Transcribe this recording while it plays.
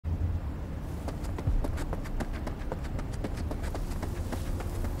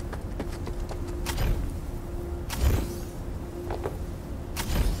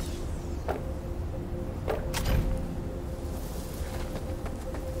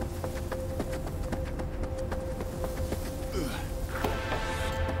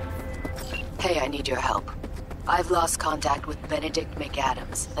Hey, I need your help. I've lost contact with Benedict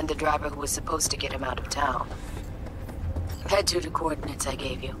McAdams and the driver who was supposed to get him out of town. Head to the coordinates I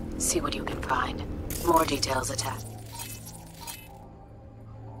gave you. See what you can find. More details attached.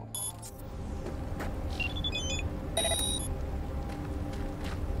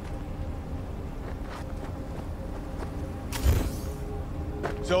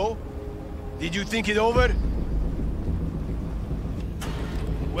 So? Did you think it over?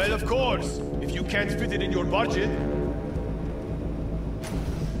 Well, of course, if you can't fit it in your budget.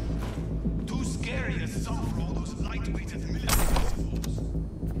 Too scary as some for all those lightweighted military vessels.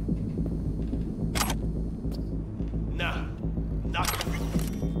 Nah, not good.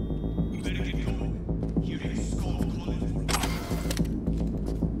 You better get going. Hearing a skull calling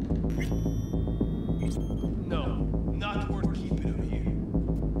for... No, not worth keeping him here.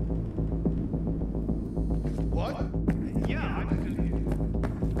 What? Yeah, I'm still here.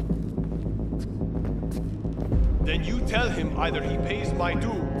 Then you tell him either he pays my due,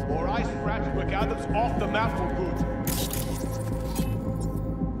 or I scratch McAdams off the map for good.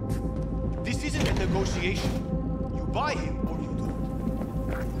 This isn't a negotiation. You buy him, or you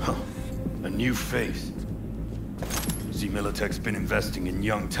don't. Huh. A new face. See, Militech's been investing in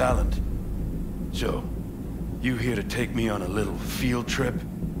young talent. So, you here to take me on a little field trip?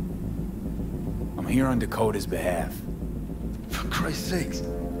 I'm here on Dakota's behalf. For Christ's sakes,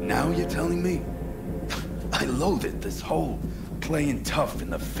 now you're telling me? I loathe it, this whole playing tough in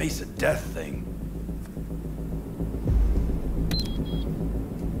the face of death thing.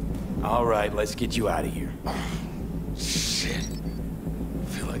 All right, let's get you out of here. Shit. I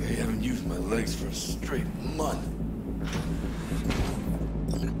feel like I haven't used my legs for a straight month.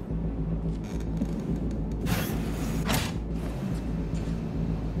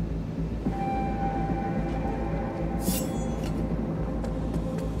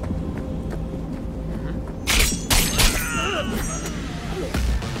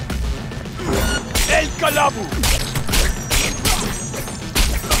 El Calabu!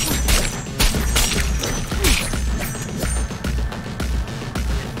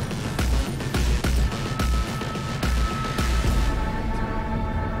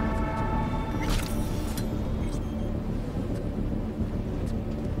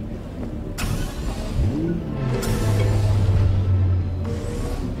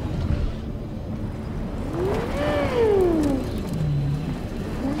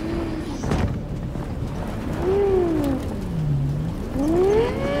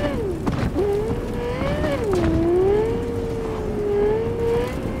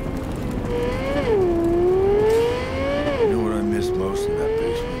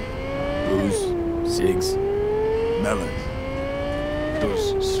 Cigs. Melons.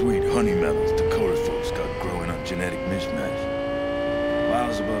 Those sweet honey melons Dakota folks got growing on genetic mishmash.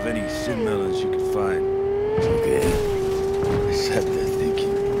 Miles above any sin melons you could find. Okay. I sat there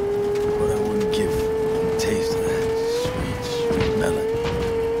thinking, what I wouldn't give one taste of that sweet, sweet melon.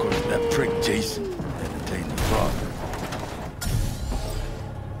 Of course, that prick Jason entertained the thought.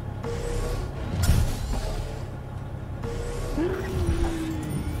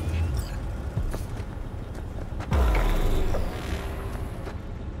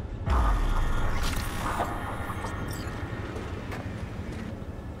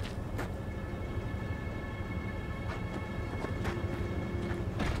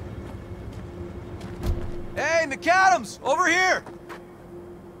 Hey, McAdams! Over here!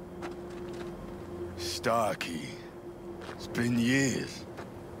 Starkey. It's been years.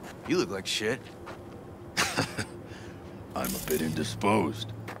 You look like shit. I'm a bit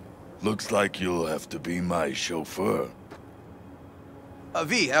indisposed. Looks like you'll have to be my chauffeur.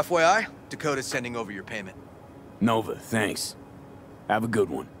 V, FYI, Dakota's sending over your payment. Nova, thanks. Have a good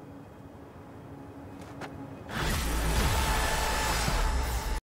one.